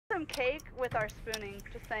cake with our spooning.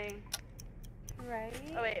 Just saying. Right.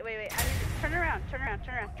 Oh wait. I need to turn around.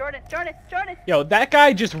 Jordan. Yo, that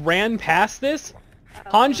guy just ran past this.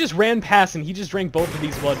 Hans just ran past and he just drank both of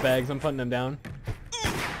these blood bags. I'm putting him down.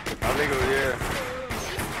 I think it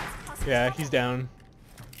was, Yeah, he's down.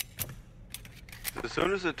 as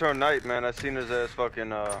soon as it turned night, man, I seen his ass fucking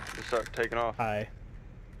just start taking off. Hi.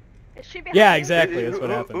 Is she behind Yeah, you? exactly. That's what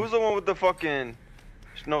happened. Who's the one with the fucking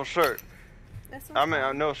no shirt? This I one's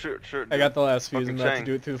mean, no shirt. I got the last fuse. I'm Fucking about to Chang.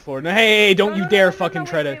 do it through the floor. No, hey, don't you dare No, fucking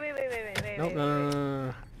try to. Wait. Nope,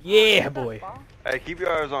 no. Yeah, boy. Hey, keep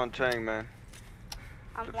your eyes on Chang, man.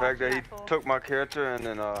 I'm The fact that he watching that fool. took my character and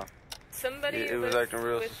then Somebody it was acting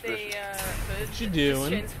real with suspicious. a hood What you just doing?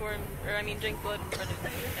 transformed, or I mean, drink blood in front of me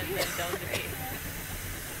and then down to me.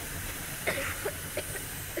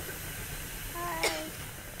 Hi.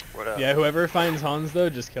 what up? Yeah, whoever finds Hans though,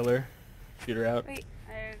 just kill her. Shoot her out. Wait.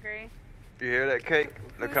 I agree. You hear that cake?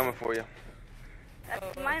 They're coming for you. That's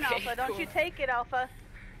Oh, mine, okay, Alpha. Don't cool. you take it, Alpha.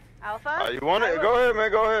 Alpha? You want it? Go ahead,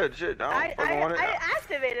 man. Go ahead. Shit, I I don't fucking want it.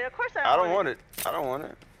 activated. Of course I don't want it. I don't want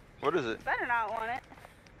it. What is it? Better not want it.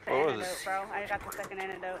 It's an What was antidote, it? bro. I got the second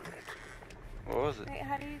antidote. What was it? Wait,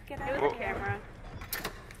 how do you get It out? was a camera.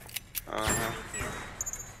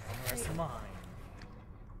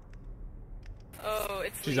 Oh,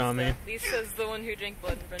 it's She's Lisa. on me. Lisa's the one who drank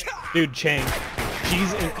blood in front of me. Dude, Chang.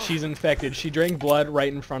 She's infected. She drank blood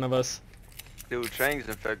right in front of us. Dude, Chang's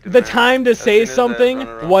infected. The man. time to I've say seen his ass something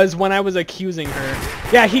running around. was when I was accusing her.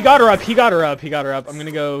 Yeah, he got her up. He got her up. I'm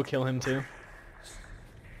gonna go kill him too.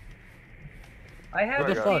 I haven't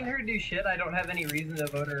What the fuck? seen her do shit. I don't have any reason to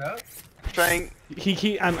vote her out. Chang.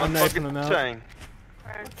 I'm knifing him out. Chang.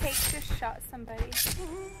 Cake just shot somebody.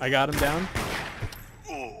 I got him down.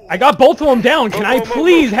 I got both of them down. Can I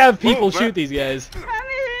please have people Move, man. shoot these guys?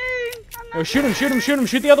 I'm Oh, shoot him.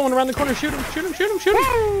 Shoot the other one around the corner. Shoot him.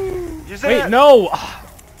 You said Wait, that? no.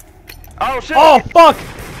 Oh shit. Oh, fuck.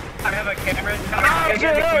 I have a camera. Oh, Can I shit.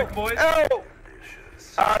 get the quick, boys?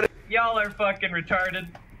 Oh. Y'all are fucking retarded.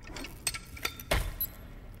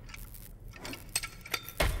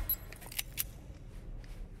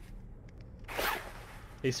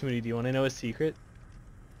 Hey, Smoothie, do you want to know a secret?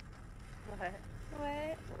 What?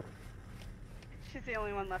 What? She's the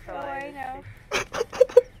only one left Oh, alive. I know.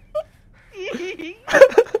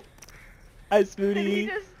 Hi, And he Smoothie.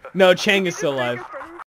 just- No, Chang is he still just drank alive. her